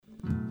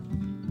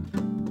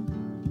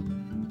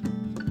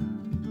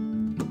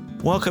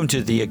Welcome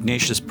to the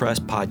Ignatius Press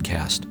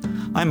podcast.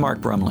 I'm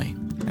Mark Brumley.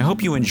 I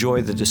hope you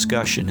enjoy the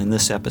discussion in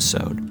this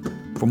episode.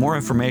 For more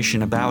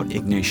information about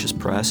Ignatius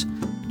Press,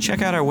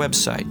 check out our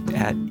website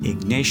at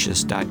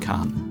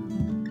ignatius.com.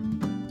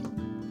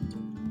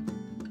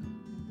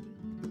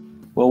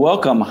 Well,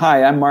 welcome.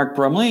 Hi, I'm Mark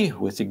Brumley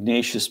with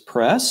Ignatius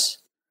Press.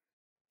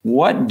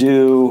 What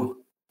do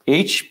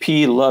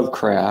H.P.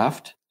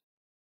 Lovecraft,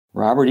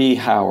 Robert E.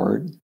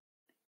 Howard,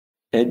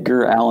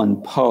 Edgar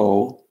Allan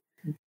Poe,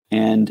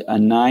 and a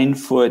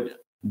 9-foot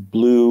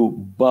blue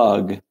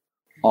bug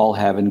all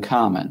have in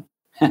common?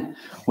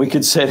 We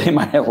could say they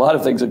might have a lot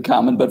of things in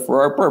common, but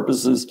for our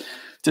purposes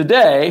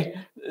today,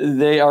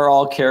 they are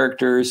all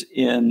characters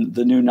in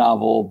the new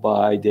novel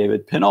by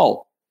David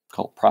Pinault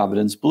called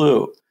Providence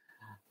Blue.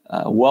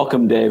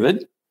 Welcome,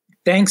 David.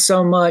 Thanks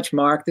so much,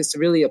 Mark. This is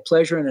really a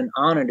pleasure and an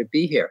honor to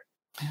be here.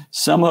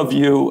 Some of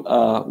you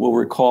will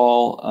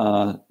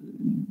recall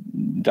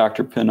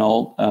Dr.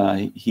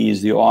 Pinault. He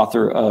is the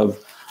author of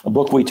a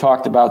book we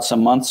talked about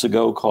some months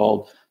ago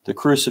called The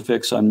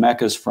Crucifix on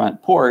Mecca's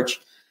Front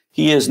Porch.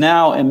 He is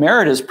now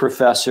emeritus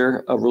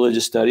professor of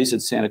religious studies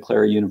at Santa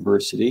Clara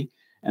University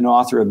and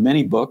author of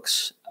many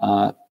books,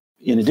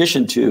 in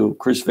addition to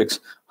Crucifix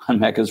on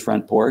Mecca's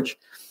Front Porch.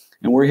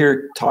 And we're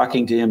here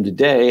talking to him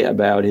today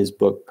about his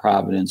book,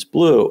 Providence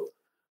Blue.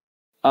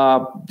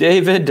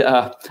 David,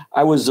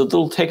 I was a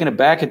little taken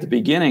aback at the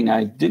beginning.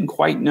 I didn't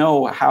quite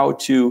know how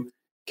to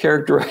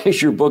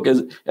characterize your book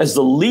as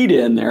the lead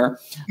in there.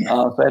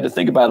 So I had to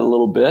think about it a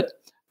little bit.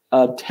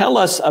 Tell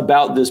us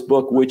about this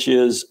book, which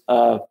is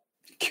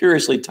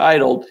curiously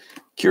titled,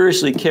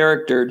 curiously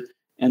charactered,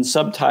 and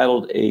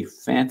subtitled A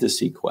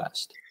Fantasy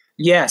Quest.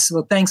 Yes.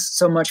 Well, thanks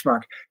so much,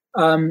 Mark.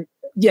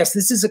 Yes,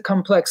 this is a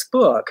complex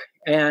book.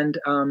 And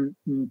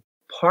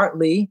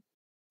partly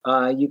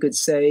you could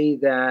say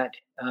that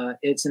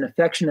it's an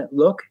affectionate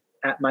look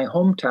at my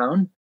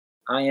hometown.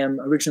 I am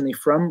originally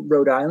from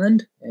Rhode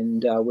Island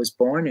and was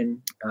born and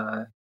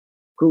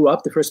grew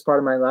up the first part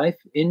of my life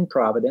in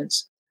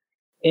Providence.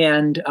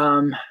 And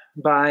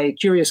by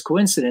curious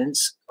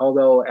coincidence,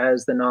 although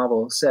as the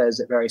novel says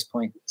at various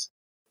points,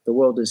 the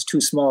world is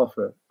too small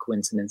for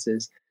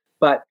coincidences.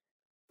 But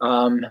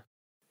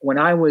when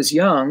I was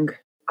young,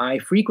 I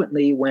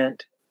frequently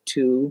went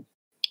to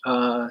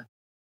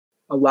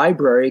a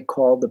library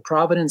called the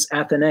Providence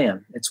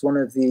Athenaeum. It's one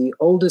of the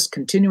oldest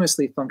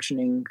continuously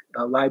functioning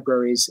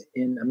libraries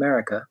in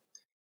America.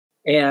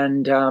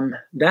 And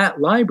that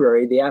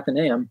library, the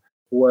Athenaeum,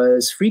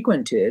 was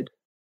frequented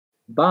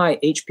by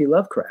H.P.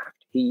 Lovecraft.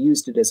 He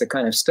used it as a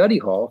kind of study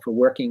hall for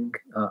working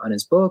on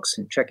his books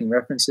and checking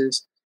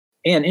references.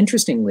 And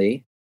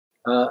interestingly,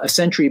 a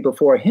century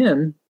before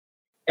him,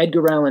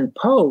 Edgar Allan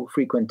Poe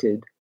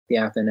frequented the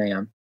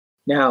Athenaeum.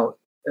 Now,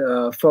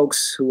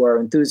 folks who are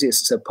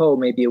enthusiasts of Poe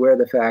may be aware of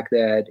the fact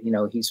that,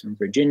 he's from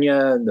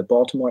Virginia, the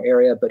Baltimore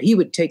area, but he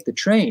would take the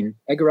train.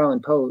 Edgar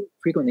Allan Poe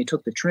frequently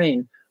took the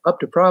train up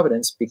to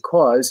Providence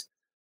because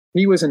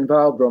he was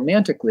involved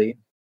romantically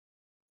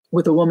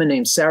with a woman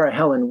named Sarah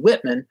Helen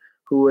Whitman,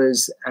 who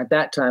was at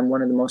that time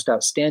one of the most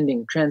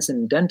outstanding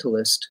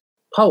transcendentalist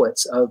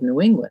poets of New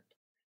England.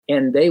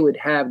 And they would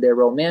have their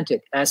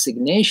romantic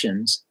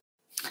assignations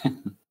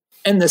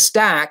in the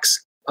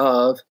stacks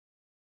of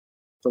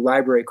the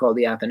library called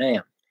the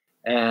Athenaeum.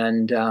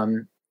 And,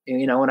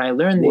 when I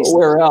learned these...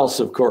 Where else,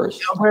 of course?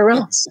 Where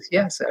else?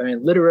 Yes. I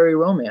mean, literary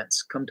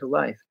romance come to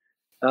life.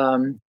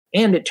 And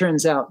it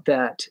turns out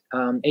that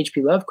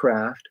H.P.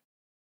 Lovecraft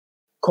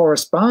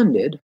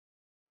corresponded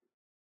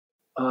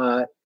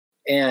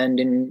and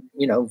in,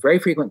 very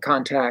frequent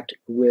contact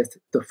with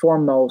the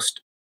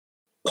foremost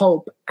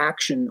pulp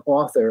action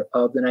author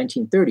of the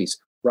 1930s,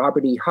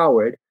 Robert E.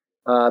 Howard,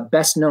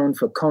 best known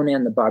for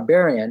Conan the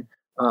Barbarian,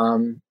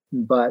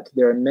 but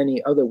there are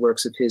many other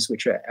works of his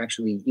which are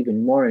actually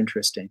even more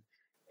interesting.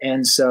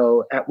 And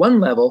so at one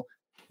level,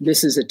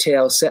 this is a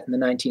tale set in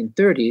the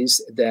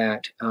 1930s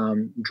that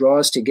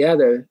draws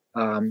together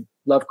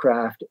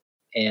Lovecraft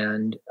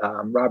and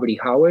Robert E.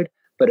 Howard,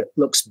 but it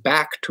looks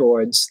back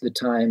towards the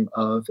time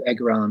of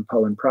Edgar Allan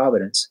Poe in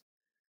Providence.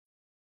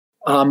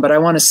 But I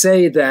want to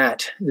say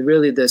that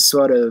really this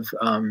sort of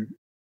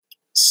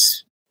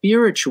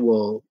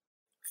spiritual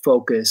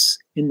focus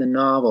in the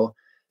novel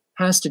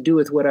has to do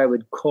with what I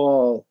would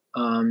call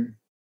the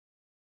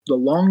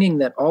longing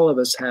that all of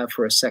us have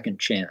for a second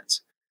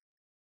chance.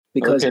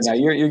 Because now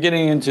you're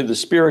getting into the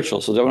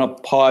spiritual, so I want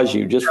to pause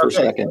you just for a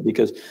second,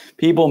 because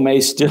people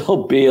may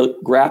still be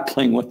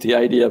grappling with the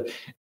idea of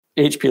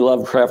H.P.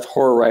 Lovecraft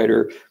horror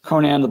writer,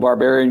 Conan the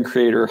Barbarian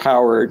creator,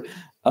 Howard,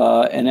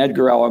 and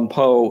Edgar Allan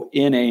Poe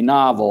in a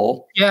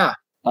novel. Yeah.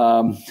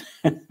 And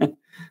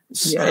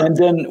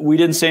then we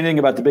didn't say anything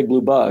about the big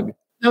blue bug.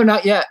 No,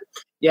 not yet.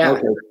 Yeah.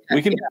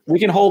 Okay. We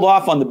can hold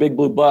off on the big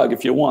blue bug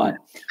if you want.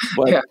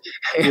 But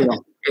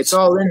it's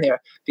all in there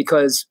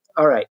because,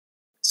 all right.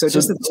 So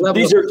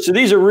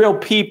these are real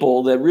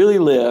people that really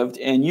lived,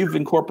 and you've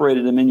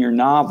incorporated them in your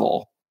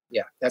novel.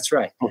 Yeah, that's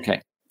right.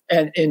 Okay.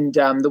 And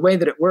the way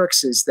that it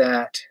works is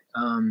that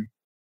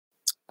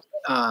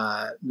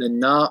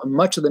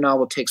much of the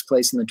novel takes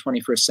place in the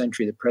 21st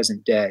century, the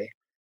present day.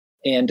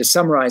 And to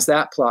summarize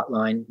that plot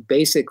line,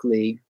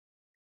 basically,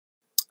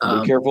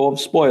 be careful of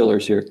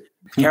spoilers here.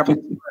 Careful of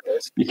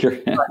spoilers. Be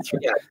careful.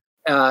 Yeah.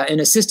 An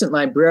assistant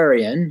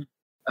librarian,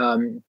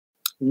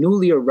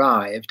 newly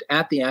arrived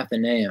at the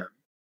Athenaeum,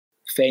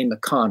 Faye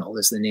McConnell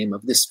is the name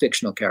of this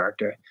fictional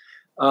character,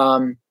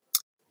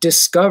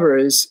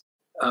 discovers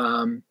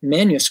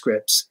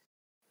manuscripts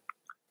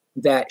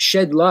that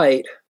shed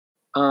light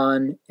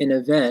on an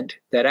event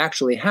that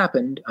actually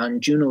happened on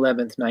June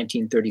 11th,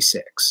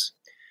 1936.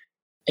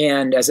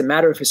 And as a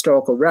matter of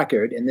historical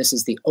record, and this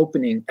is the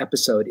opening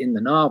episode in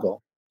the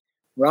novel,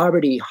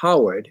 Robert E.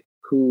 Howard,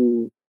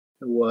 who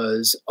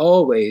was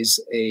always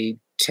a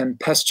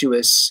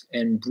tempestuous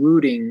and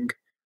brooding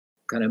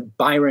kind of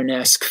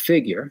Byron-esque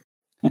figure,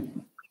 all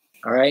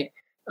right,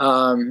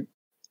 went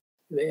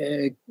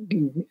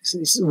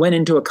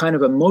into a kind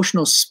of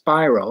emotional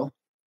spiral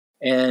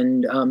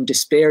and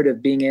despaired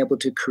of being able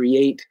to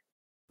create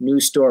new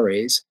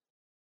stories,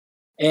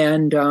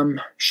 and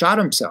shot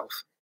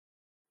himself.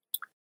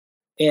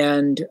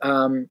 And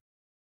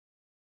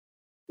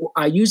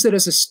I use that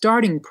as a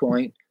starting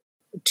point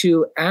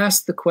to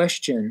ask the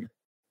question,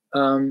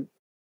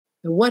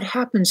 what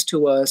happens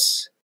to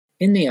us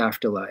in the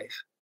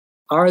afterlife?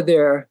 Are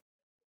there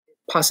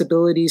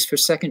possibilities for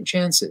second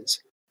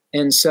chances?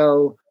 And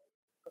so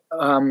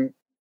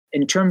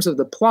in terms of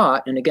the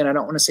plot, and again, I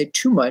don't want to say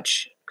too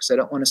much because I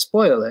don't want to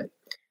spoil it,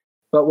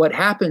 but what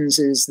happens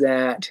is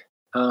that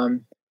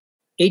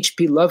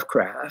H.P.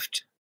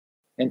 Lovecraft,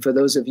 and for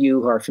those of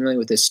you who are familiar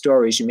with his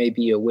stories, you may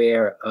be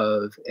aware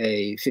of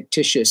a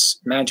fictitious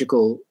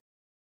magical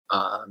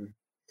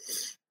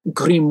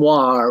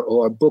grimoire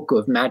or book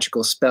of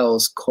magical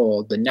spells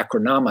called the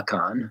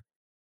Necronomicon.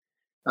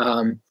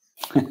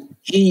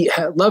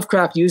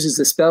 Lovecraft uses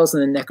the spells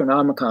in the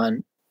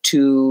Necronomicon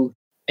to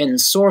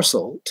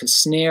ensorcel, to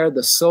snare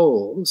the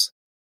souls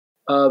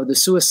of the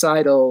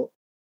suicidal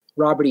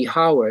Robert E.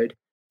 Howard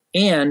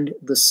and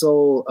the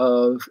soul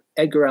of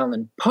Edgar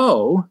Allan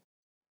Poe,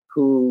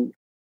 who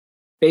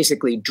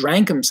basically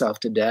drank himself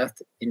to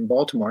death in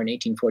Baltimore in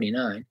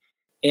 1849,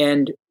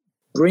 and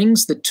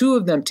brings the two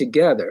of them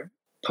together,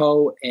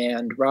 Poe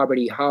and Robert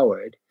E.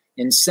 Howard,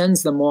 and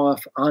sends them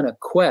off on a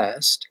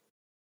quest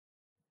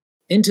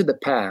into the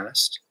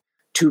past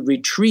to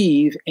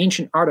retrieve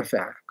ancient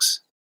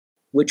artifacts,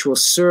 which will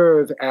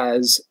serve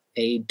as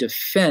a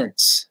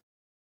defense,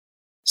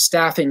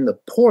 staffing the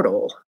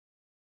portal,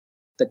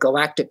 the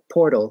galactic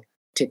portal,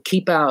 to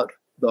keep out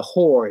the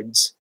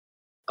hordes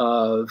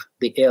of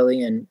the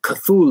alien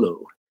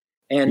Cthulhu.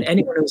 And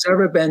anyone who's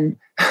ever been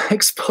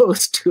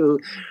exposed to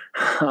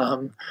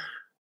the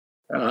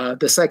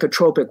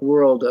psychotropic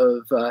world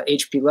of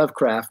H.P.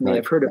 Lovecraft may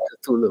have heard of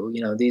Cthulhu.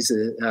 You know, these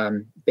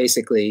are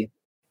basically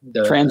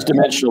the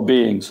transdimensional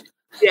beings.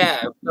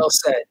 Yeah, well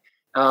said.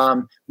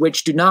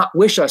 Which do not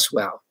wish us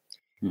well.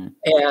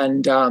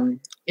 And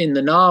in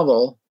the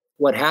novel,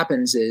 what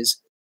happens is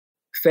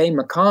Faye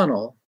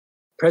McConnell,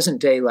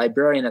 present-day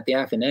librarian at the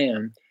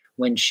Athenaeum,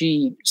 when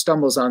she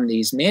stumbles on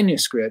these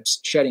manuscripts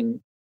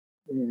shedding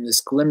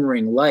this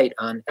glimmering light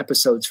on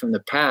episodes from the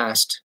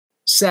past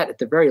set at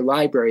the very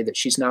library that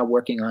she's now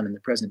working on in the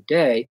present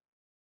day,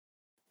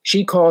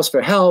 she calls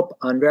for help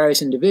on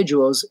various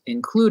individuals,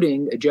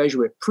 including a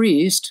Jesuit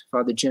priest,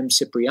 Father Jim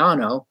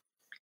Cipriano,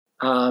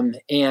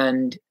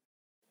 and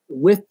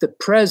with the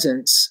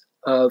presence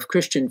of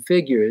Christian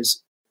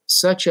figures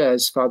such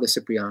as Father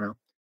Cipriano,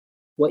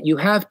 what you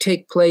have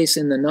take place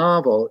in the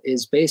novel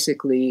is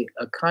basically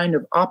a kind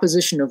of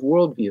opposition of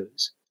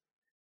worldviews.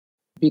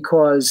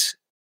 Because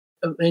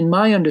in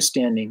my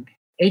understanding,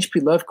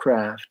 H.P.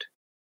 Lovecraft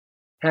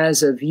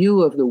has a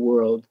view of the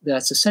world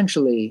that's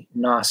essentially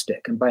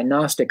Gnostic. And by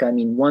Gnostic, I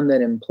mean one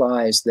that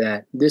implies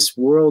that this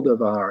world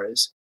of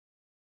ours,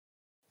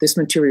 this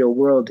material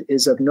world,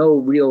 is of no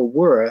real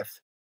worth,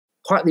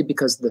 partly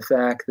because of the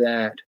fact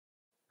that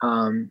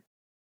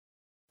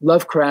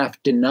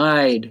Lovecraft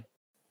denied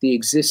the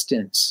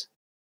existence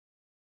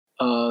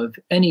of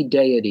any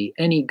deity,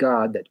 any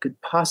god that could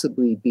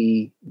possibly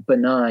be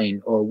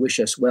benign or wish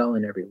us well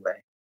in every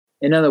way.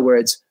 In other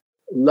words,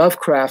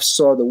 Lovecraft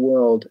saw the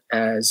world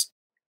as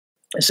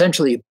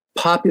essentially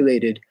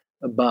populated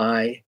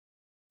by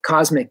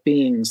cosmic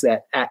beings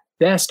that at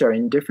best are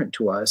indifferent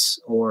to us,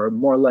 or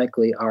more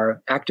likely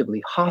are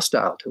actively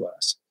hostile to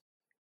us.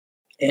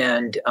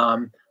 And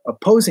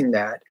opposing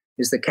that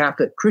is the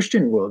Catholic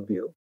Christian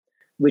worldview,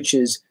 which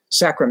is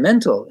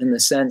sacramental in the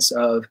sense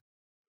of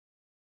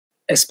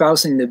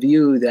espousing the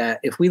view that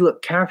if we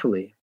look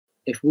carefully,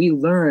 if we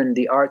learn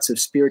the arts of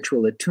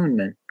spiritual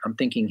attunement, I'm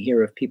thinking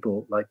here of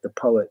people like the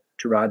poet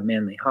Gerard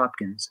Manley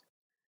Hopkins,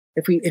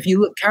 if you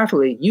look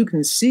carefully, you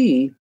can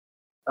see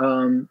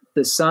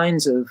the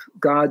signs of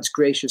God's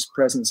gracious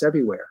presence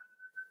everywhere.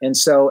 And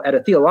so at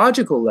a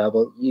theological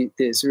level,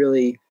 there's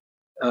really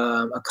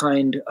a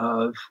kind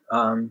of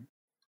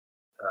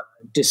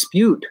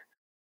dispute,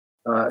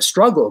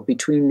 struggle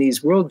between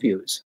these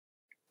worldviews.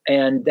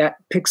 And that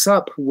picks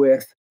up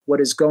with what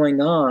is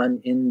going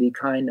on in the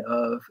kind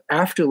of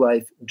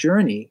afterlife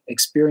journey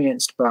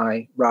experienced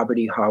by Robert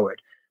E.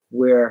 Howard,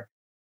 where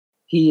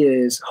he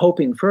is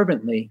hoping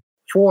fervently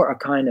for a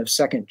kind of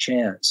second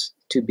chance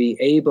to be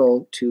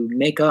able to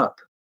make up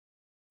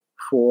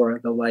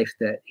for the life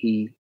that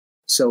he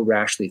so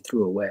rashly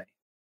threw away.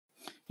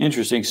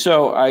 Interesting.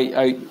 So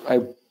I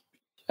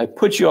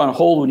put you on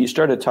hold when you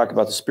started to talk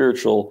about the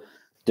spiritual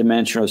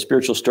dimension or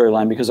spiritual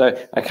storyline, because I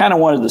kind of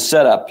wanted the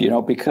setup,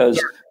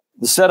 because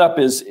the setup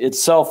is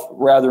itself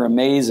rather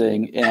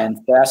amazing and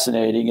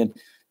fascinating. And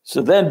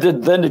so then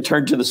to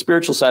turn to the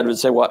spiritual side of it and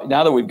say, well,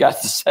 now that we've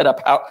got the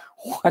setup,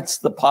 what's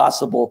the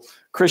possible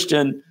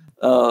Christian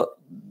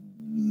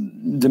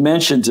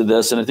dimension to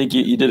this? And I think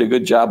you did a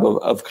good job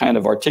of kind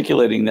of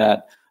articulating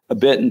that a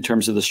bit in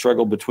terms of the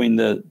struggle between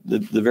the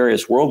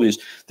various worldviews.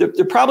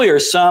 There probably are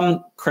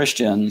some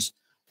Christians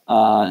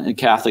and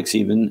Catholics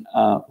even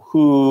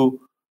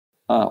who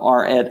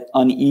are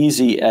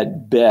uneasy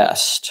at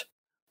best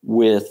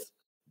with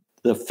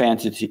the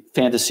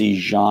fantasy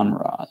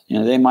genre.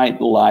 They might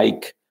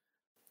like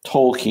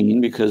Tolkien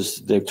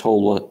because they're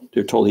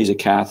told he's a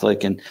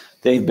Catholic, and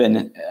they've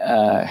been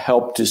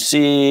helped to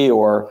see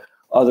or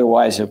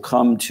otherwise have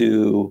come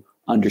to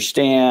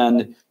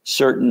understand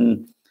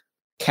certain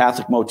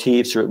Catholic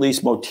motifs, or at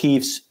least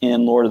motifs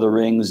in Lord of the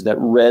Rings that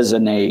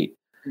resonate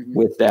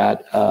with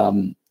that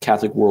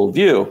Catholic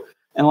worldview.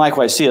 And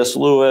likewise, C.S.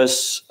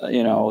 Lewis,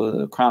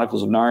 the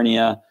Chronicles of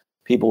Narnia,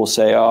 people will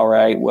say, all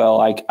right,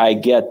 well, I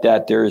get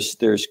that there's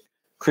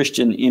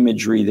Christian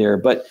imagery there.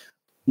 But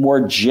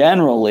more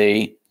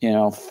generally,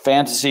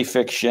 fantasy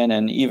fiction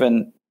and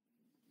even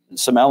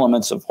some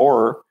elements of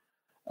horror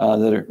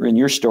that are in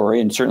your story,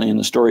 and certainly in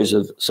the stories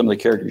of some of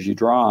the characters you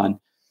draw on,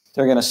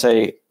 they're going to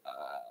say,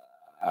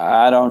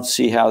 I don't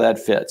see how that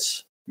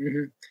fits.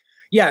 Mm-hmm.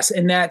 Yes,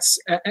 and that's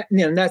a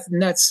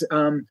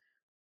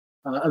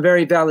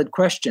very valid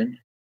question.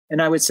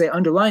 And I would say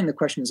underlying the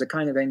question is a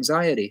kind of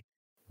anxiety.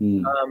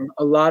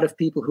 A lot of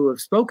people who have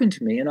spoken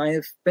to me, and I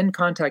have been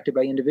contacted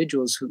by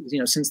individuals who,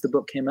 since the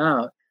book came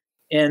out,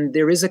 and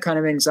there is a kind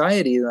of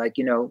anxiety,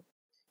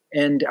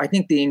 and I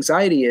think the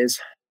anxiety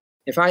is,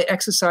 if I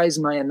exercise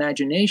my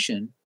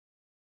imagination,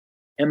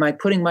 am I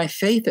putting my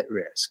faith at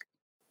risk?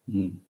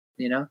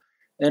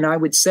 And I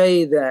would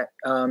say that,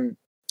 and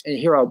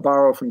here I'll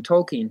borrow from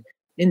Tolkien,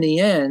 in the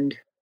end,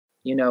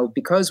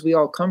 because we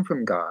all come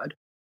from God,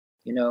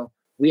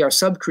 we are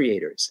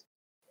sub-creators.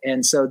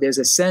 And so there's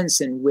a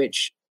sense in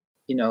which,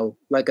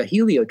 like a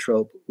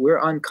heliotrope,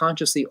 we're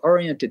unconsciously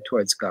oriented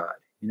towards God.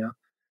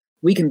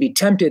 We can be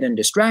tempted and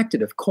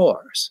distracted, of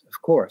course.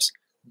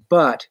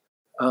 But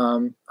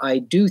I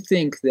do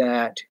think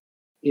that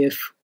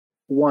if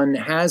one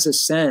has a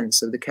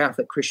sense of the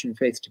Catholic Christian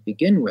faith to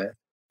begin with,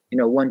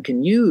 one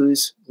can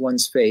use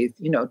one's faith,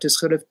 to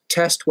sort of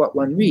test what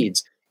one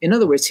reads. In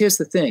other words, here's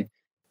the thing.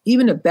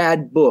 Even a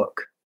bad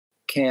book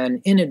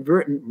can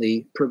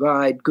inadvertently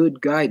provide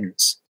good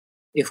guidance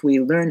if we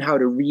learn how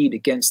to read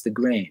against the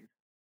grain.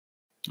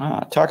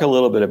 Talk a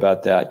little bit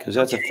about that, because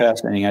that's a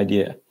fascinating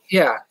idea.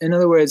 Yeah. In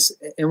other words,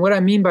 and what I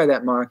mean by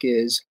that, Mark,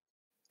 is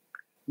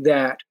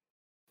that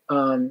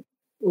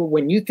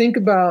when you think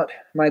about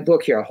my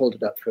book here, I'll hold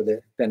it up for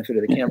the benefit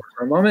of the camera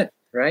for a moment,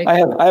 right? I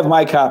have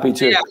my copy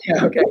too.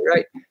 Yeah. Okay.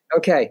 Right.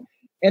 Okay.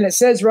 And it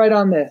says right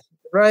on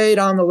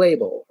the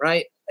label,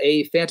 right?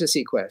 A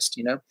fantasy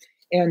quest,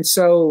 And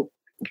so,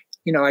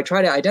 I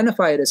try to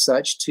identify it as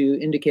such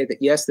to indicate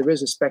that, yes, there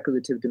is a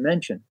speculative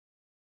dimension.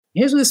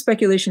 Here's where the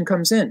speculation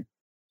comes in.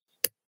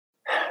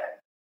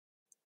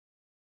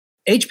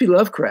 H.P.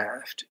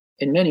 Lovecraft,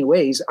 in many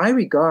ways, I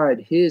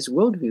regard his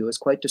worldview as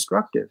quite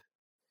destructive.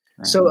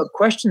 Right. So a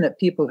question that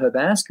people have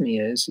asked me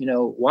is,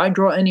 why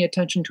draw any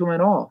attention to him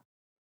at all?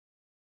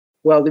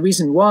 Well, the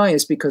reason why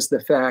is because of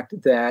the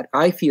fact that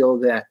I feel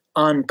that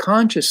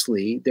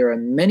unconsciously there are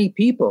many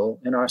people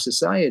in our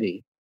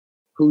society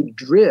who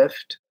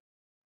drift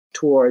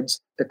towards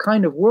the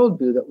kind of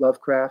worldview that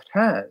Lovecraft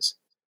has.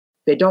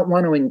 They don't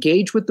want to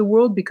engage with the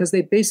world because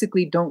they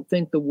basically don't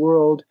think the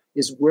world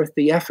is worth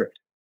the effort.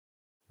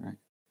 Right.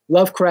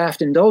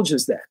 Lovecraft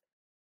indulges that.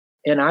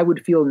 And I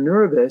would feel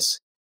nervous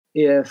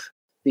if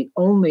the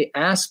only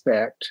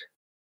aspect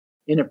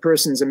in a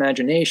person's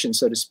imagination,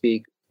 so to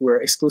speak,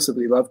 were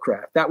exclusively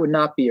Lovecraft. That would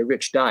not be a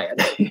rich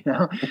diet.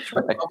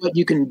 Right. What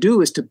you can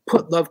do is to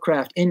put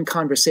Lovecraft in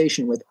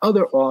conversation with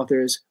other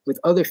authors, with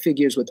other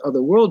figures, with other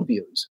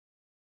worldviews,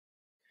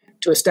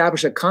 to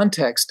establish a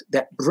context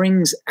that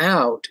brings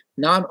out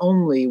not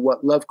only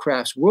what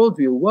Lovecraft's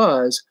worldview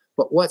was,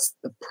 but what's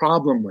the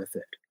problem with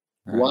it,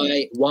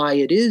 right. Why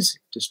it is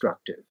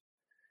destructive.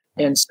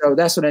 Right. And so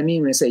that's what I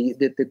mean when I say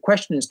that the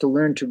question is to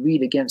learn to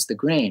read against the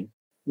grain.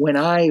 When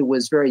I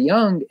was very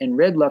young and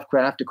read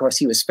Lovecraft, of course,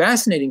 he was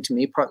fascinating to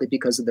me, partly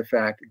because of the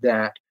fact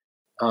that,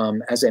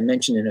 as I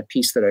mentioned in a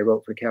piece that I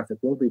wrote for Catholic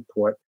World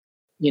Report,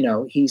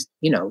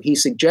 he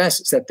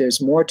suggests that there's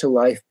more to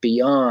life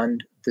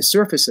beyond the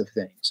surface of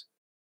things.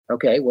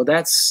 Okay, well,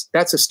 that's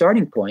a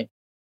starting point.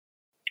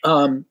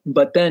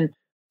 But then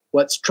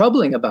what's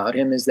troubling about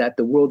him is that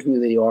the worldview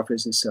that he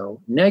offers is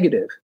so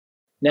negative.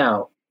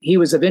 Now, he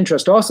was of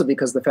interest also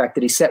because of the fact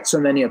that he set so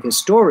many of his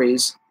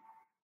stories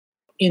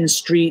in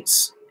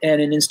streets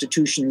and in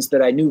institutions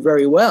that I knew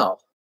very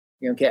well,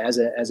 okay, as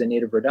a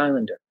native Rhode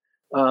Islander.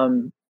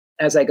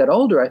 As I got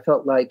older, I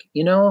felt like,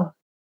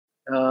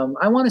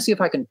 I want to see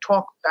if I can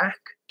talk back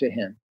to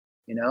him,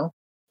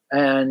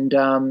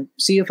 and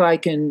see if I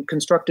can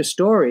construct a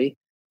story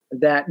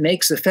that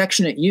makes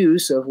affectionate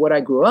use of what I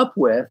grew up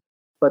with,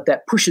 but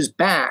that pushes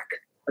back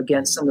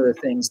against some of the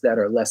things that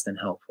are less than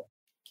helpful.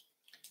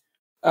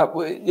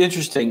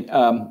 Interesting.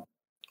 On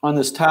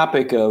this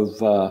topic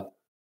of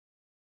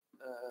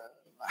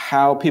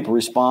how people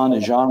respond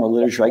to genre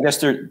literature, I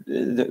guess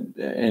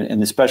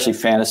and especially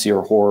fantasy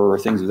or horror or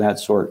things of that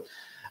sort,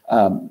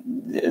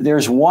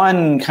 there's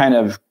one kind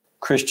of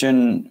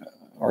Christian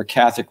or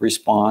Catholic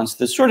response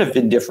that's sort of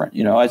indifferent.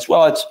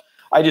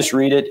 I just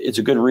read it. It's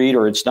a good read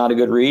or it's not a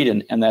good read,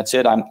 and that's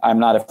it. I'm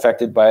not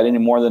affected by it any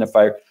more than if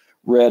I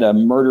read a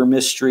murder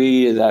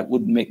mystery that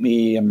would make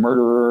me a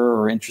murderer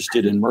or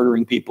interested in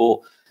murdering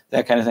people,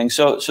 that kind of thing.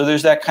 So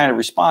there's that kind of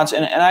response.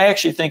 And I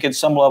actually think at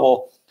some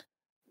level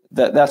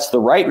that's the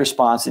right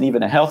response and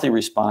even a healthy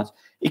response.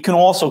 It can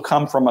also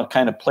come from a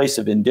kind of place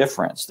of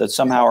indifference that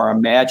somehow our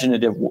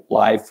imaginative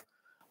life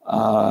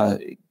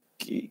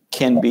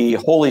can be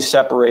wholly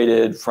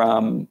separated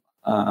from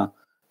our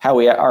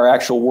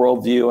actual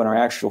worldview and our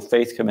actual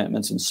faith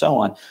commitments and so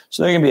on.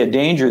 So there can be a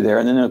danger there.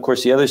 And then, of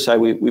course, the other side,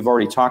 we've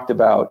already talked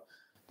about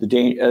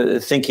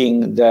the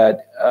thinking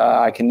that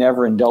I can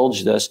never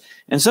indulge this.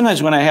 And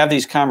sometimes when I have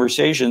these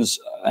conversations,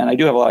 and I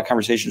do have a lot of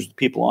conversations with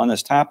people on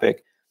this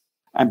topic,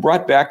 I'm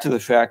brought back to the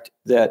fact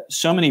that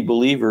so many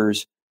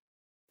believers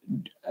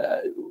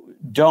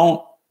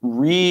don't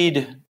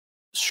read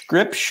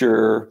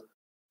Scripture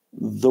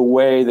the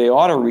way they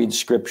ought to read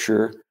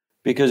Scripture,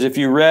 because if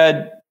you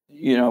read,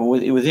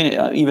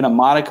 within even a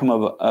modicum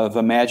of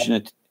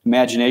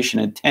imagination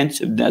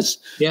attentiveness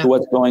to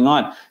what's going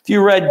on. If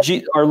you read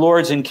our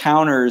Lord's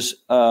encounters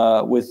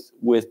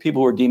with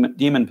people who are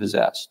demon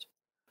possessed,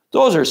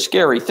 those are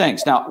scary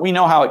things. Now we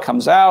know how it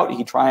comes out;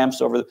 he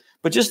triumphs over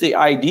but just the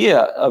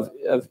idea of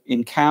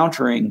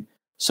encountering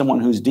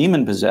someone who's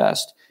demon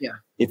possessed. Yeah.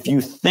 If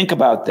you think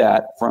about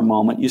that for a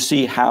moment, you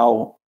see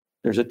how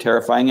there's a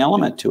terrifying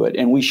element to it,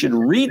 and we should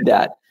read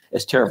that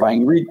as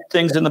terrifying. You read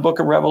things in the Book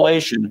of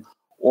Revelation,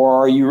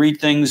 or you read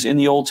things in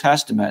the Old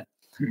Testament.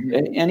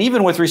 Mm-hmm. And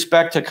even with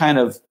respect to kind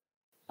of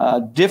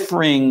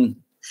differing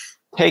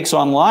takes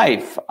on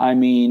life, I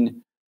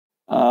mean,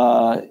 you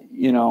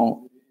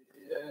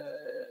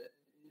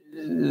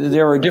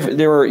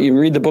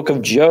read the book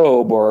of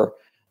Job, or,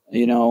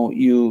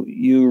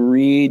 you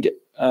read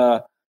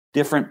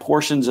different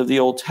portions of the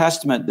Old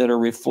Testament that are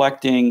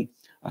reflecting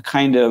a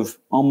kind of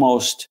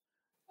almost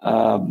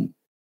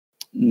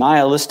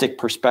nihilistic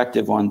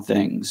perspective on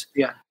things.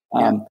 Yeah.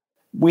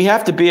 We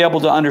have to be able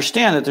to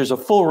understand that there's a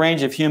full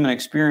range of human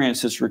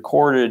experience that's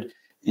recorded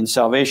in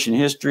salvation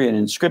history and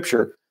in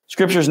Scripture.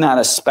 Scripture is not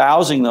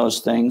espousing those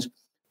things,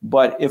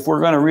 but if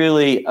we're going to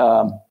really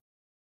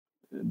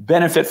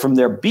benefit from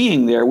their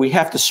being there, we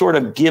have to sort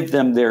of give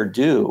them their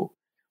due.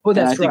 Well,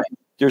 that's right.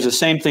 There's the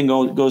same thing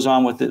goes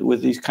on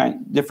with these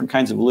different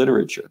kinds of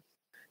literature.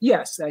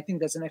 Yes, I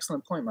think that's an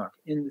excellent point, Mark.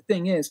 And the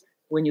thing is,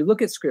 when you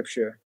look at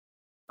Scripture,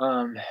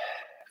 for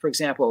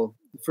example,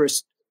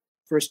 first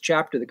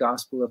chapter, the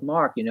Gospel of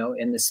Mark,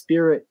 and the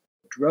Spirit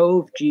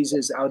drove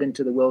Jesus out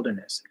into the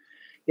wilderness.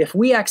 If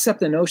we accept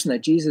the notion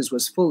that Jesus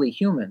was fully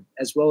human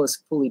as well as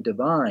fully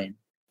divine,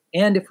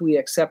 and if we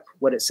accept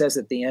what it says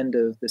at the end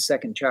of the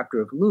second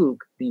chapter of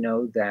Luke,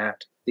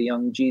 that the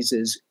young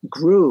Jesus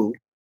grew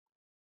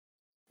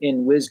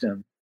in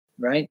wisdom,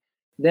 right?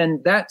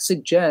 Then that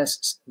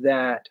suggests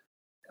that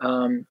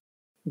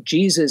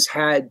Jesus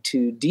had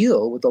to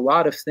deal with a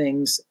lot of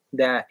things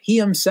that he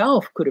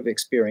himself could have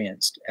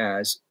experienced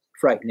as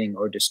frightening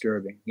or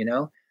disturbing,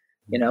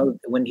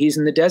 when he's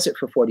in the desert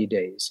for 40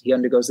 days, he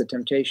undergoes the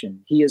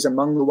temptation. He is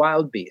among the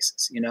wild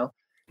beasts,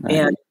 Right.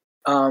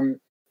 And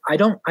I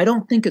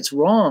don't think it's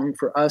wrong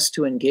for us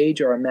to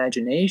engage our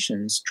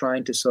imaginations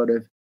trying to sort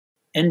of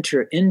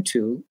enter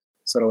into,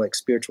 sort of like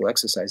spiritual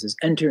exercises,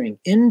 entering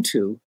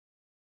into,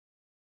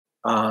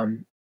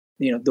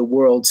 the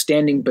world,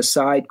 standing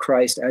beside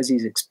Christ as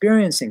he's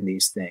experiencing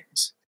these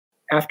things.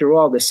 After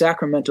all, the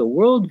sacramental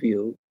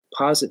worldview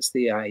posits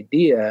the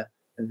idea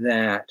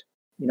that,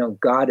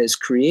 God has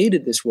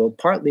created this world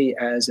partly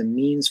as a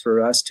means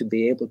for us to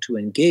be able to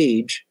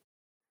engage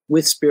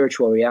with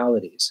spiritual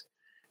realities.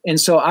 And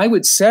so I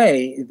would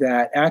say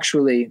that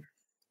actually,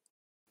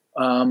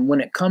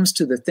 when it comes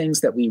to the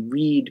things that we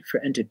read for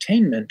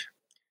entertainment,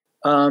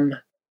 again,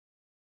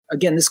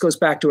 this goes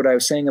back to what I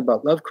was saying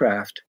about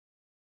Lovecraft,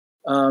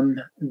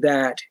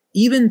 that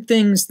even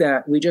things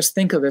that we just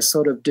think of as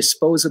sort of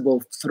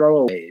disposable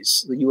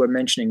throwaways, you were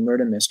mentioning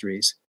murder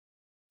mysteries,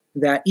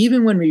 that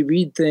even when we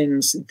read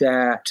things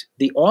that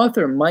the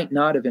author might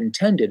not have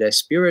intended as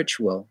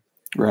spiritual,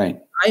 right?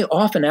 I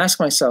often ask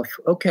myself,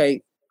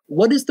 okay,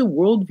 what is the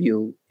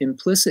worldview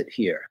implicit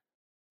here?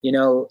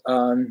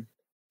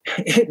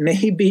 It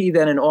may be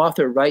that an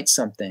author writes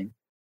something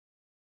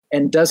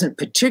and doesn't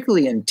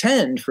particularly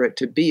intend for it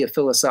to be a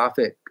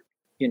philosophic,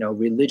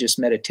 religious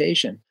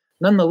meditation,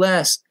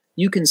 nonetheless,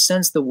 you can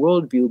sense the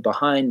worldview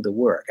behind the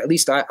work. At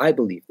least I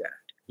believe that.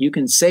 You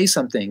can say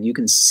something, you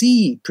can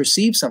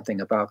perceive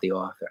something about the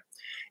author.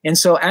 And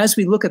so as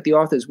we look at the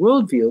author's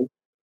worldview,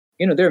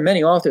 there are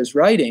many authors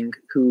writing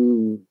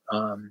who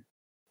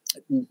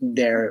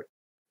they're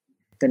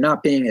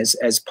not being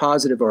as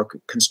positive or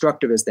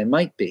constructive as they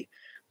might be.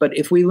 But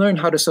if we learn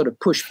how to sort of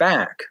push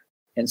back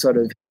and sort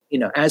of,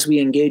 as we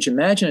engage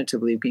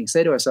imaginatively, we can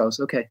say to ourselves,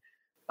 okay,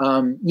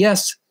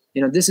 yes,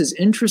 this is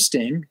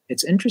interesting.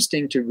 It's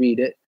interesting to read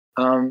it.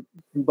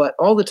 But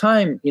all the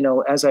time,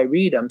 as I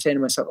read, I'm saying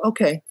to myself,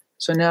 okay,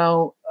 so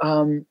now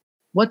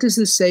what does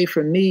this say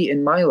for me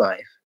in my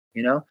life?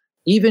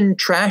 Even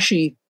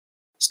trashy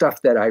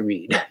stuff that I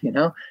read,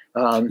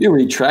 You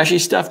read trashy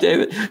stuff,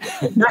 David?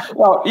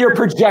 Well, you're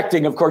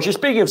projecting, of course. You're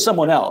speaking of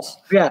someone else.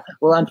 Yeah.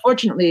 Well,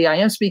 unfortunately, I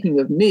am speaking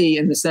of me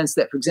in the sense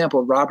that, for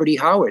example, Robert E.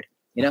 Howard,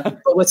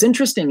 But what's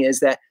interesting is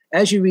that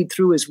as you read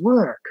through his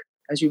work,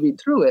 as you read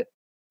through it,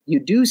 you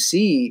do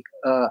see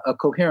a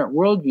coherent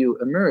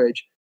worldview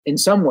emerge. In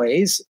some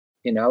ways,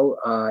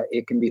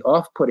 it can be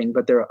off-putting,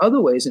 but there are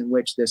other ways in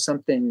which there's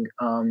something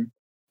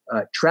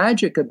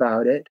tragic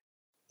about it.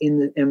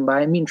 And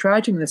I mean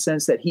tragic in the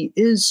sense that he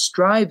is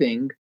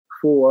striving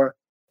for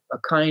a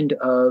kind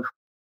of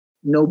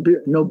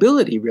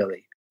nobility,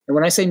 really. And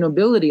when I say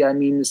nobility, I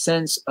mean the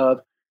sense of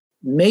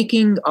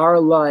making our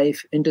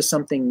life into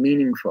something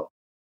meaningful.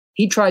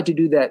 He tried to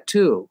do that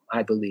too,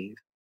 I believe.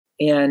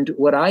 And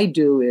what I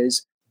do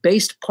is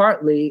based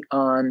partly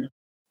on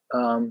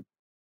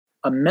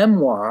a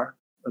memoir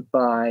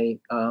by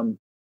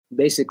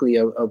basically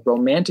a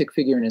romantic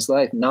figure in his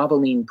life,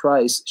 Novaline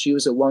Price. She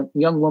was a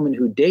young woman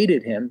who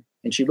dated him,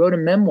 and she wrote a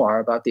memoir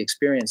about the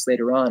experience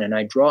later on, and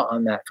I draw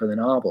on that for the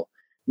novel.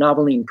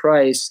 Novaline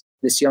Price,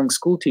 this young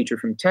school teacher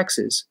from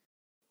Texas,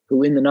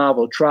 who in the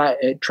novel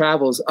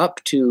travels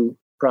up to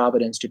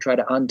Providence to try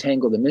to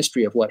untangle the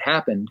mystery of what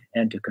happened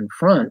and to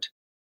confront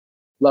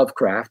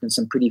Lovecraft, and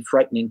some pretty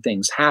frightening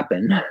things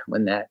happen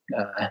when that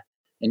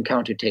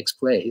encounter takes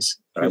place.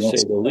 To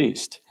say the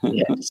least.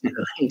 Yeah, to say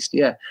the least,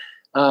 yeah.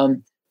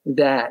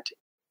 That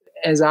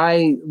as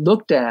I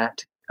looked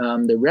at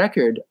the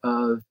record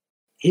of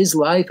his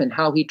life and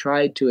how he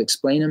tried to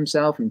explain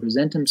himself and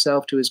present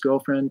himself to his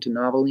girlfriend, to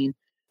Novaline,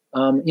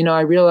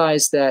 I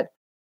realized that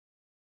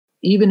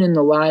even in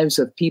the lives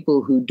of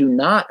people who do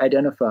not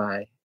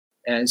identify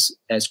as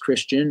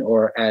Christian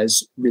or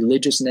as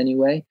religious in any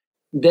way,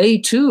 they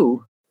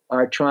too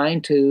are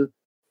trying to,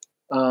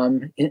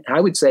 I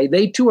would say,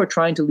 they too are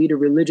trying to lead a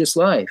religious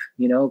life.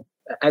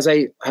 As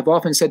I have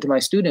often said to my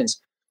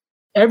students,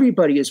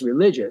 everybody is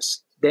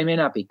religious. They may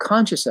not be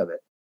conscious of it,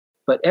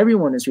 but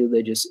everyone is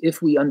religious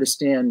if we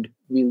understand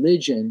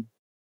religion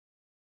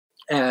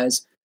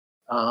as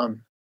a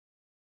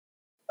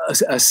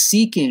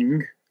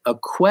seeking, a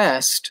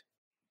quest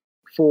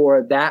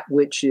for that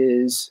which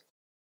is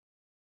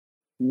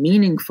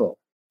meaningful,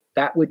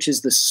 that which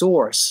is the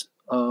source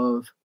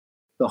of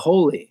the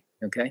holy,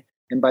 okay?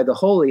 And by the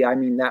holy, I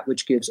mean that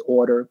which gives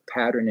order,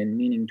 pattern, and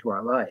meaning to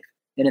our life.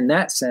 And in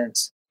that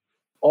sense,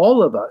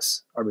 all of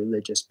us are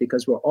religious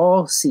because we're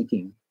all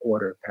seeking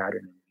order,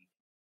 pattern,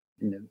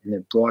 and meaning in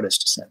the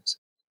broadest sense.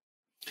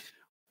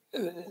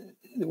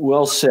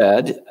 Well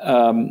said.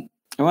 I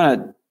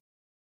want to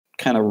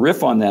kind of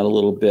riff on that a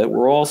little bit.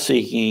 We're all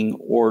seeking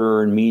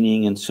order and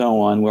meaning and so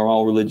on. We're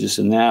all religious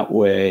in that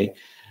way.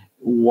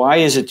 Why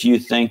is it, do you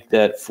think,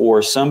 that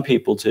for some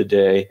people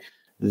today,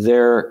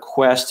 their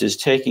quest is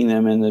taking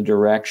them in the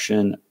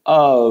direction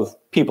of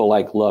people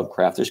like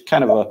Lovecraft? There's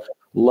kind of a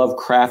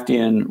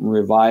Lovecraftian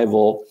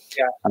revival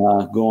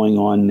going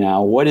on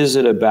now. What is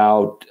it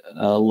about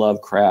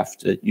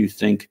Lovecraft that you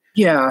think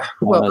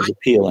is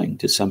appealing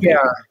to some people?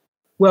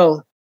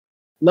 Well,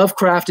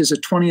 Lovecraft is a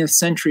 20th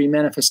century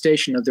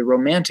manifestation of the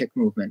Romantic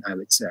movement, I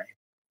would say.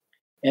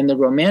 And the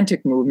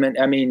Romantic movement,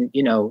 I mean,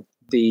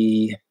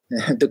 the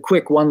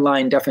quick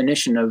one-line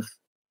definition of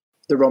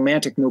the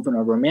Romantic movement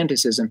or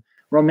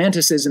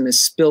Romanticism is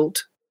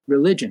spilt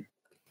religion.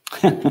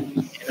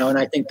 And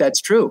I think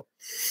that's true.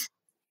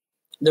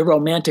 The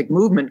Romantic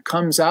movement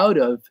comes out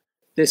of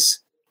this.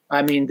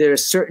 I mean, there are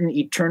certain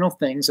eternal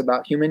things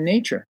about human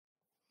nature.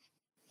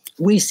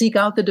 We seek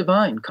out the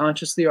divine,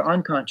 consciously or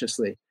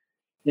unconsciously.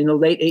 In the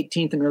late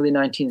 18th and early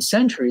 19th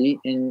century,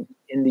 in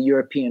the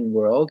European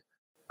world,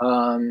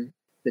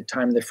 the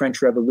time of the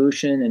French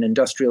Revolution and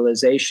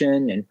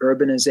industrialization and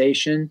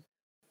urbanization,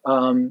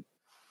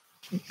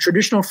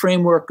 traditional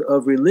framework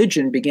of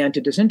religion began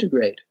to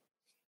disintegrate.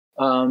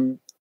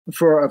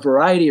 For a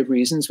variety of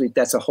reasons.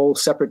 That's a whole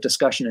separate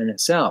discussion in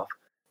itself.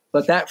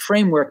 But that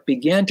framework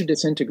began to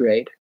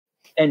disintegrate,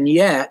 and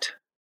yet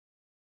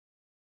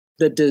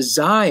the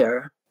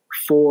desire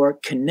for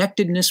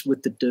connectedness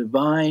with the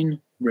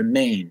divine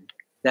remained.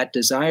 That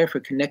desire for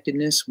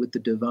connectedness with the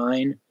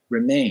divine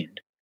remained.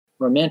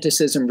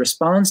 Romanticism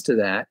responds to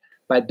that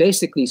by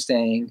basically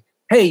saying,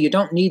 hey, you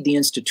don't need the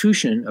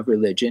institution of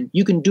religion.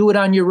 You can do it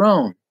on your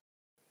own.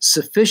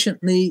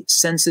 Sufficiently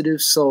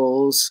sensitive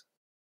souls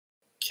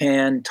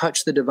can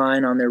touch the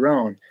divine on their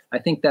own. I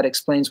think that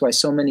explains why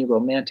so many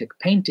romantic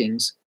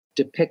paintings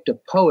depict a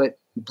poet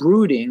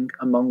brooding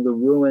among the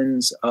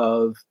ruins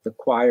of the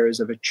choirs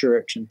of a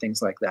church and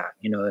things like that.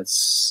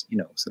 It's,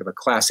 sort of a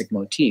classic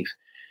motif.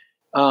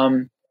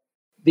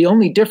 The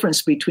only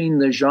difference between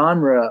the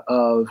genre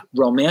of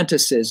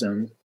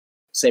romanticism,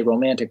 say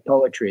romantic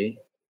poetry,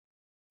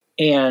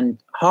 and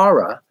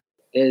horror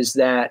is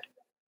that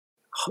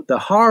the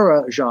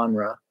horror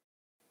genre,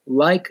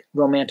 like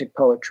romantic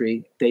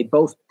poetry, they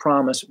both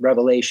promise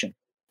revelation.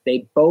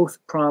 They both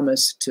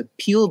promise to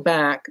peel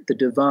back the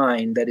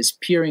divine that is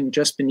peering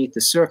just beneath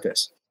the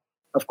surface.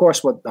 Of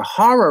course, what the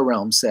horror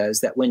realm says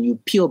that when you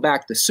peel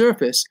back the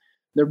surface,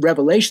 the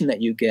revelation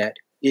that you get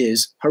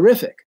is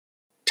horrific,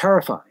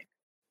 terrifying.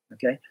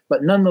 Okay?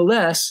 But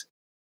nonetheless,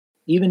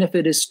 even if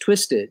it is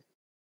twisted,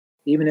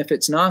 even if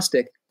it's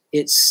Gnostic,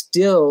 it's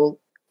still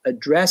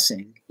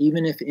addressing,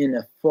 even if in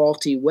a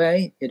faulty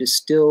way, it is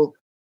still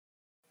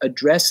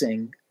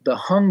addressing the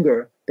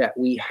hunger that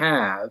we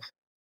have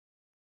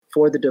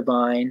for the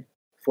divine,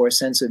 for a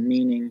sense of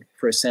meaning,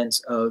 for a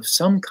sense of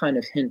some kind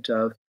of hint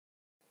of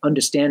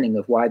understanding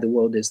of why the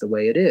world is the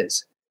way it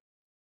is.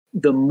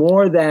 The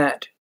more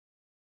that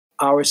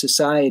our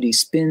society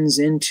spins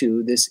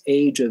into this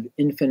age of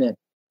infinite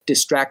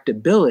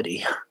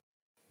distractibility,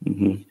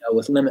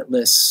 with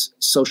limitless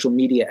social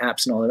media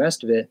apps and all the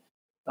rest of it,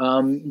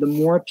 the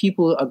more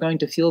people are going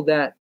to feel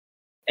that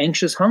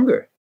anxious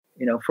hunger,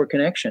 for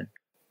connection.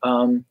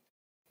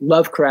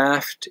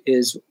 Lovecraft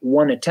is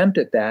one attempt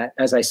at that.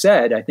 As I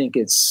said, I think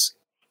it's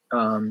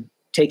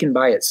taken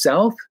by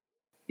itself.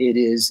 It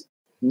is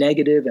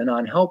negative and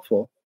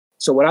unhelpful.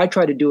 So what I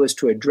try to do is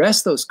to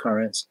address those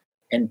currents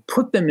and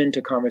put them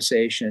into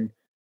conversation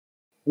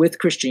with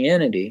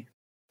Christianity,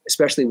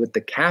 especially with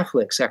the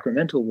Catholic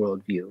sacramental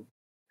worldview,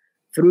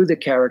 through the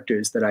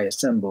characters that I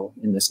assemble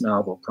in this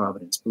novel,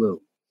 Providence Blue.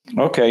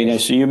 Okay, now,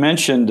 so you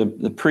mentioned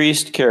the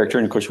priest character,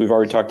 and of course we've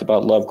already talked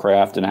about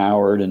Lovecraft and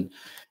Howard and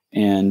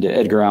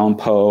Edgar Allan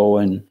Poe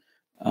and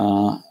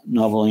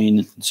Noveline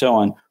and so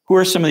on. Who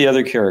are some of the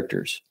other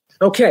characters?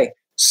 Okay,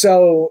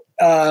 so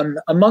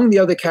among the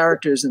other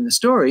characters in the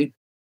story,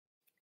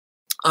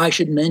 I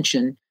should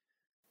mention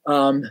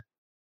the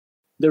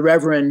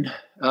Reverend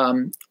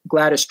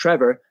Gladys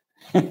Trevor.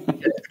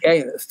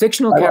 Okay,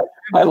 fictional character.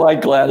 I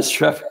like Gladys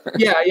Trevor.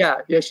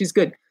 Yeah, she's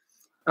good.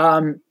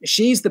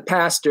 She's the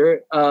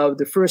pastor of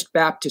the First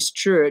Baptist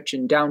Church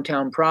in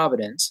downtown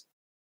Providence.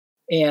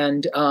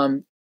 And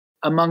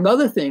among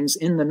other things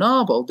in the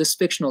novel, this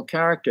fictional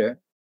character,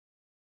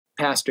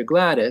 Pastor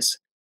Gladys,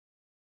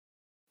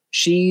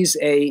 she's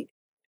a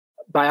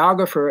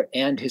biographer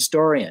and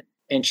historian,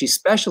 and she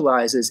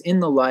specializes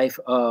in the life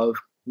of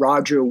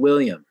Roger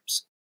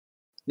Williams.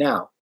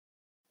 Now,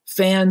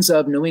 fans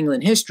of New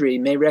England history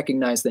may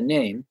recognize the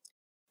name.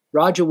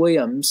 Roger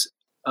Williams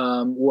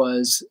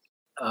was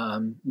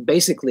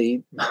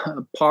basically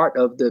part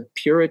of the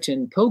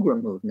Puritan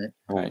Pilgrim movement.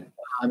 Right.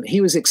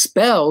 He was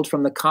expelled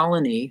from the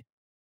colony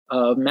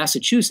of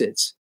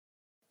Massachusetts.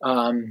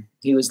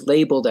 He was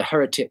labeled a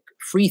heretic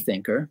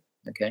freethinker.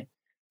 Okay,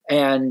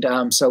 and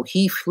so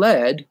he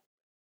fled,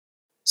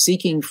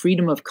 seeking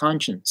freedom of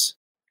conscience.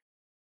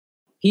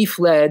 He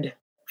fled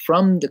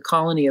from the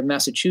colony of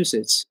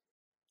Massachusetts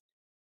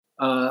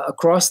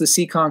across the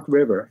Seekonk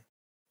River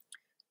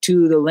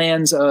to the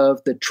lands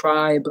of the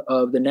tribe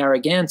of the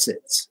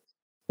Narragansetts.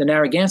 The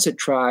Narragansett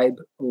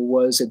tribe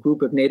was a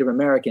group of Native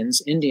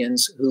Americans,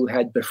 Indians, who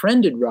had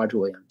befriended Roger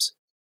Williams.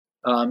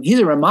 He's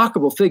a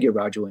remarkable figure,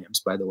 Roger Williams,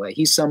 by the way.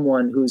 He's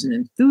someone who's an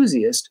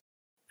enthusiast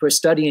for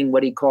studying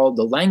what he called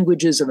the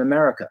languages of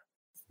America,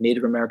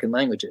 Native American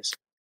languages.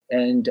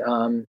 And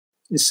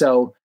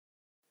so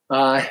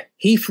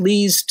he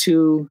flees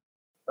to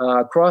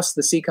cross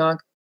the Seekonk.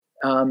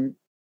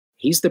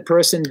 He's the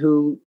person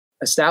who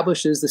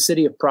establishes the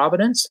city of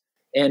Providence.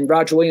 And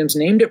Roger Williams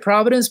named it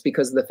Providence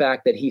because of the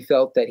fact that he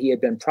felt that he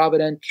had been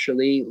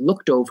providentially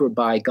looked over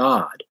by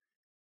God.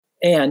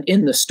 And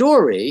in the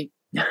story,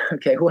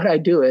 okay, what I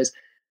do is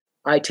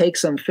I take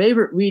some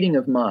favorite reading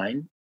of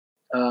mine,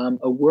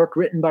 a work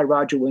written by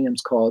Roger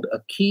Williams called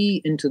A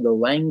Key into the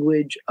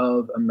Language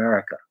of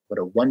America. What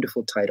a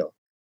wonderful title.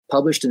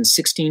 Published in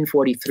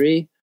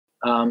 1643.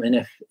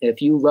 And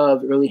if you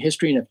love early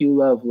history and if you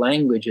love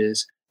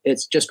languages,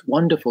 it's just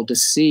wonderful to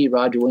see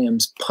Roger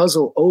Williams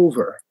puzzle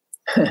over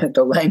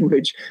the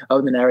language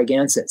of the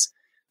Narragansetts.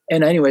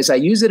 And anyways, I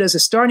use it as a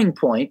starting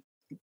point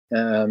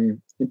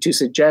to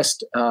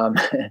suggest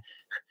an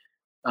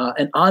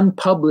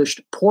unpublished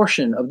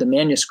portion of the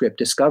manuscript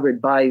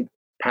discovered by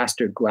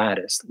Pastor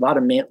Gladys. A lot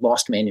of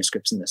lost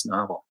manuscripts in this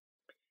novel.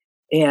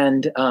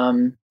 And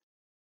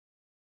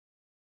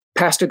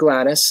Pastor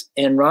Gladys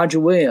and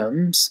Roger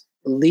Williams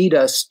lead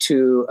us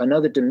to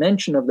another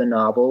dimension of the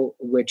novel,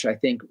 which I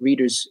think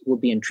readers will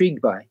be intrigued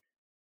by.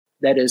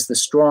 That is the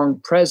strong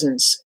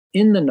presence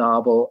in the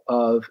novel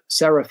of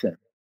seraphim.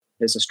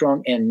 There's a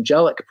strong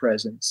angelic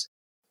presence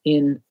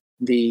in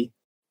the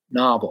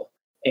novel.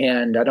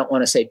 And I don't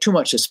want to say too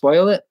much to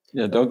spoil it,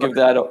 Yeah, don't give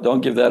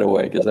that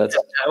away, because that's.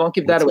 I won't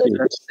give that away.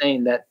 I'm just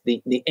saying that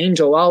the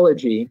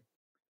angelology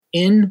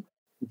in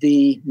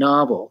the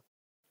novel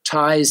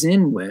ties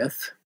in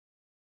with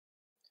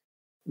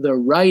the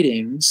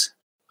writings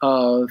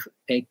of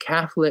a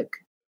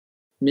Catholic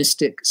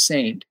mystic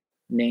saint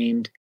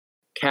named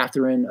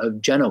Catherine of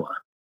Genoa,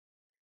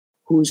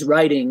 whose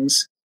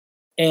writings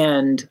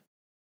and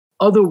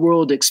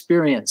otherworld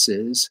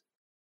experiences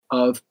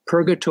of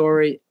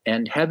purgatory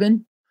and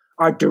heaven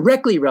are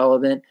directly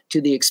relevant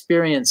to the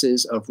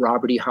experiences of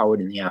Robert E.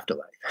 Howard in the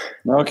afterlife.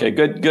 Okay,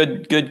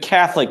 good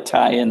Catholic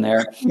tie in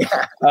there.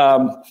 Yeah.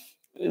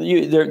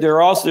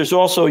 There's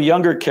also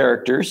younger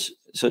characters.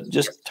 So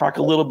just talk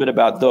a little bit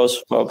about those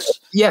folks.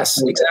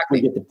 Yes,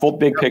 exactly. We get the full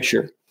big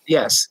picture.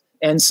 Yes.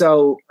 And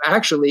so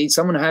actually,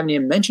 someone I haven't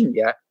even mentioned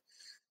yet,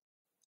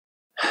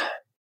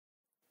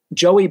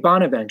 Joey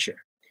Bonaventure.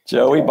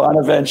 Joey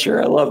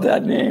Bonaventure. I love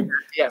that name.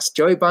 Yes.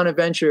 Joey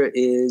Bonaventure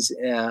is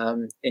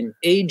an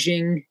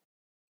aging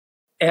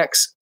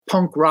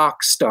ex-punk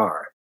rock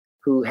star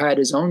who had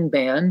his own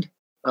band,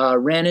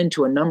 ran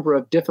into a number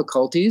of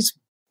difficulties,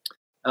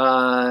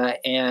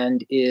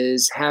 and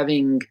is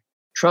having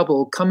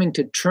trouble coming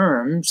to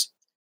terms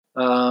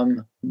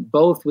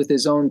both with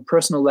his own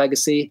personal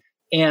legacy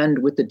and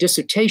with the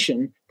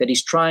dissertation that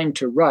he's trying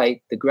to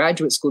write, the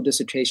graduate school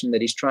dissertation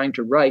that he's trying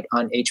to write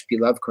on H.P.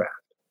 Lovecraft.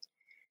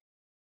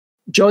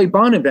 Joey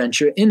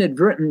Bonaventure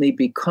inadvertently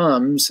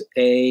becomes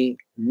a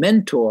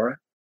mentor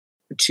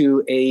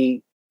to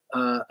a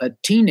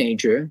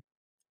teenager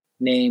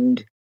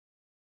named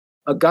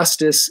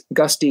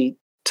Gusty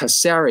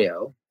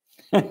Tassario.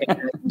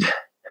 And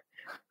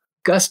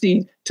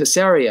Gusty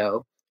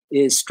Tassario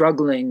is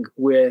struggling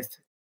with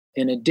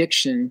an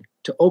addiction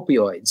to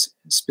opioids,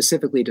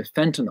 specifically to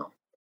fentanyl.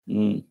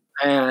 Mm.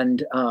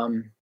 And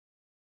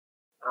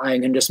I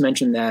can just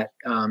mention that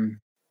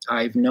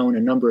I've known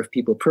a number of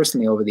people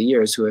personally over the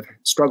years who have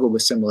struggled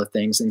with similar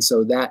things. And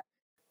so that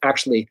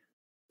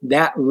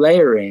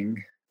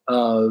layering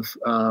of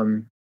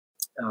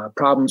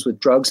problems with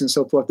drugs and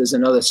so forth is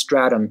another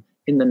stratum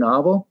in the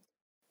novel.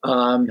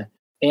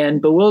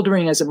 And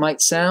bewildering as it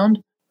might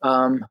sound,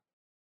 the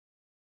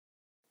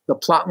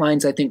plot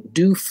lines, I think,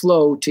 do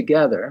flow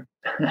together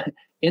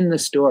in the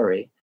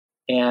story.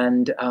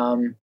 And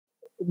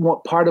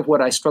part of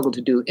what I struggled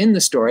to do in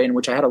the story, and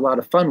which I had a lot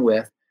of fun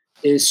with,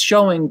 is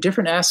showing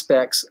different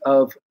aspects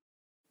of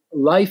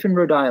life in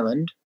Rhode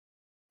Island,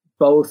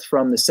 both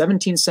from the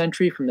 17th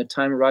century, from the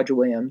time of Roger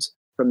Williams,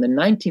 from the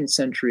 19th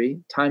century,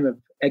 time of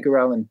Edgar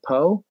Allan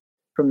Poe,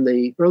 from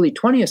the early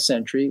 20th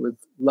century with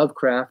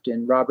Lovecraft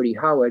and Robert E.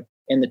 Howard,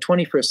 and the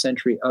 21st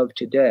century of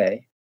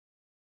today.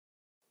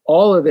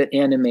 All of it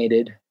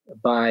animated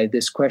by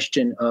this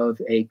question of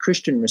a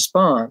Christian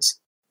response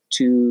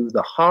to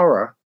the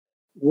horror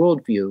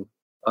worldview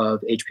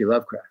of H.P.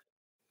 Lovecraft.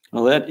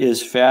 Well, that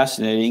is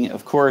fascinating.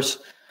 Of course,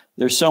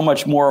 there's so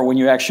much more when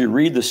you actually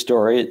read the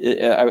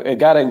story. I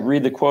got to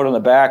read the quote on the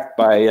back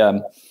by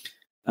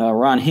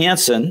Ron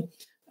Hansen.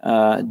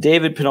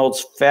 David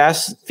Pinault's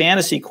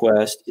fantasy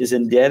quest is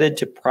indebted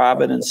to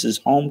Providence's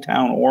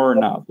hometown horror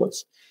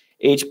novelist,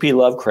 H.P.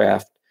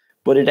 Lovecraft,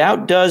 but it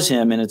outdoes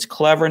him in its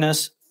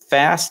cleverness,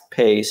 fast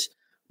pace,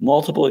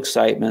 multiple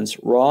excitements,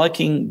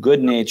 rollicking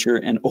good nature,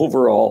 and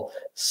overall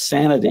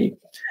sanity.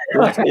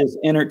 This is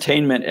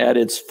entertainment at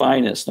its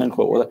finest,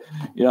 unquote.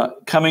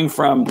 Coming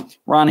from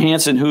Ron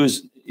Hansen,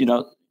 who's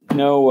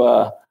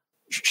no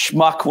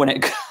schmuck when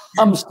it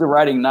comes to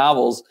writing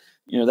novels,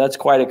 that's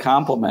quite a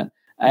compliment.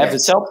 I have to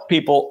tell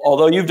people,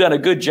 although you've done a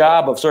good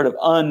job of sort of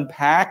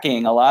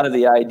unpacking a lot of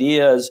the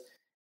ideas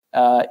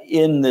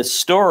in this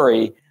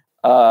story,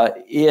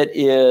 it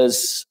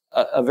is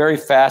a very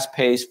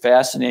fast-paced,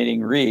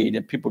 fascinating read,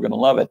 and people are going to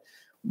love it.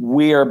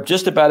 We are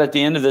just about at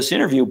the end of this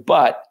interview,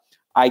 but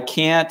I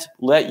can't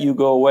let you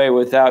go away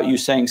without you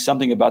saying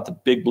something about the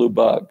big blue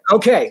bug.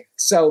 Okay,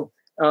 so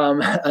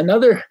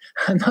another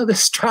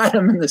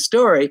stratum in the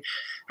story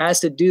has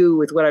to do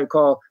with what I would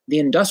call the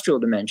industrial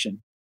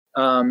dimension.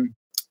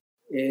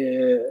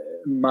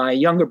 My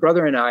younger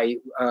brother and I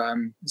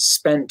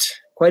spent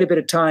quite a bit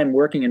of time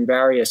working in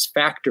various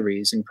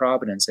factories in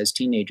Providence as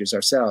teenagers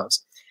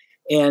ourselves.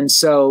 And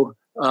so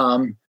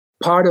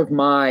part of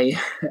my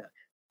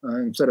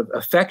sort of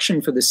affection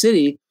for the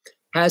city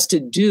has to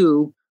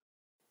do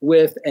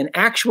with an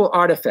actual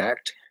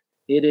artifact.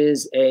 It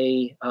is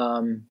a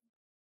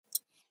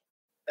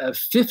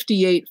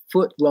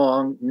 58-foot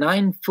long,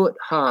 9-foot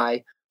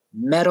high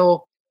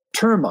metal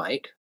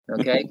termite,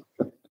 okay?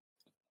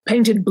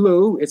 Painted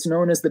blue. It's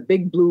known as the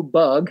big blue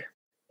bug,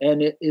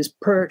 and it is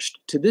perched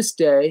to this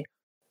day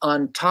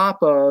on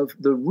top of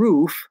the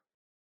roof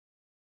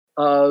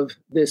of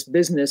this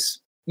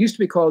business. Used to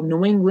be called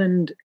New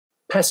England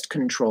Pest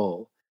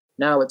Control.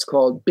 Now it's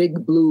called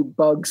Big Blue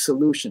Bug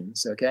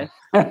Solutions, okay?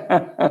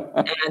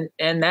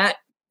 and that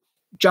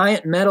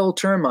giant metal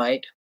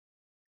termite,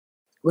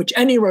 which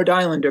any Rhode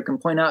Islander can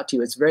point out to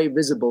you, it's very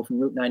visible from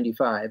Route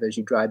 95 as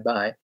you drive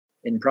by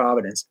in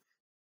Providence.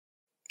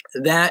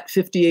 That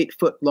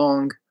 58-foot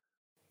long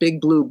big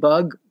blue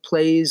bug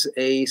plays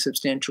a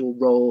substantial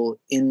role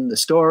in the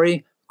story.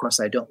 Of course,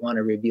 I don't want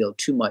to reveal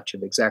too much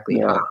of exactly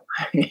how.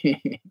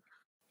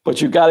 But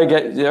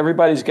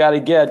everybody's got to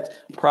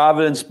get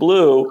Providence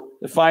Blue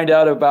to find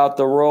out about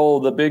the role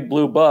of the big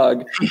blue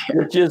bug,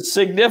 which is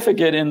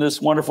significant in this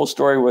wonderful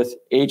story with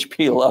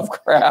H.P.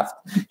 Lovecraft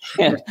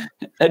and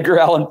Edgar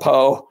Allan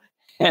Poe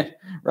and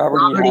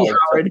Robert E.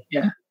 Howard.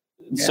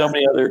 So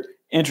many other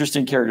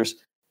interesting characters.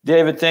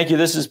 David, thank you.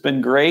 This has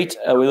been great.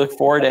 We look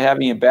forward to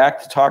having you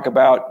back to talk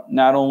about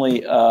not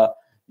only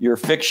your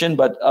fiction,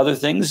 but other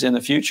things in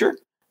the future.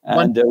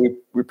 And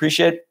we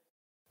appreciate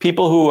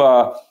people who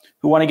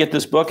want to get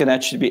this book, and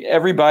that should be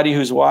everybody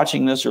who's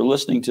watching this or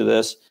listening to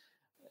this.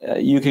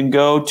 You can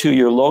go to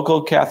your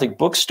local Catholic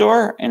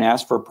bookstore and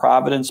ask for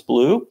Providence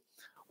Blue,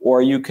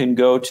 or you can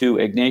go to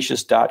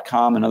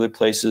Ignatius.com and other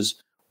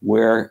places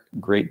where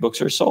great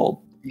books are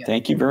sold. Yeah.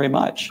 Thank you very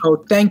much.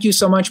 Oh, thank you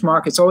so much,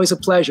 Mark. It's always a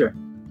pleasure.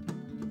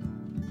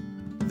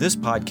 This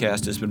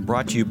podcast has been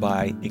brought to you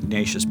by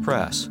Ignatius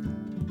Press.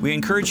 We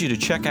encourage you to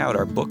check out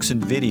our books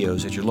and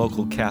videos at your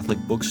local Catholic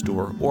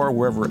bookstore or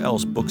wherever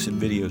else books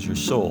and videos are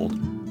sold.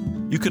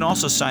 You can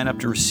also sign up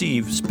to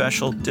receive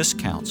special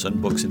discounts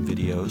on books and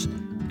videos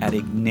at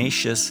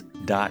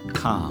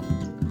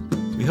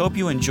Ignatius.com. We hope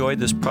you enjoyed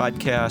this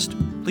podcast.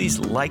 Please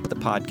like the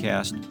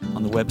podcast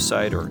on the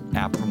website or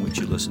app from which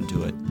you listen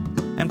to it.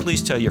 And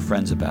please tell your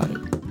friends about it.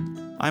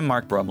 I'm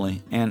Mark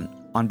Brumley, and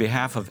on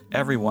behalf of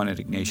everyone at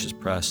Ignatius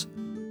Press,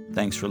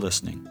 thanks for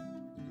listening.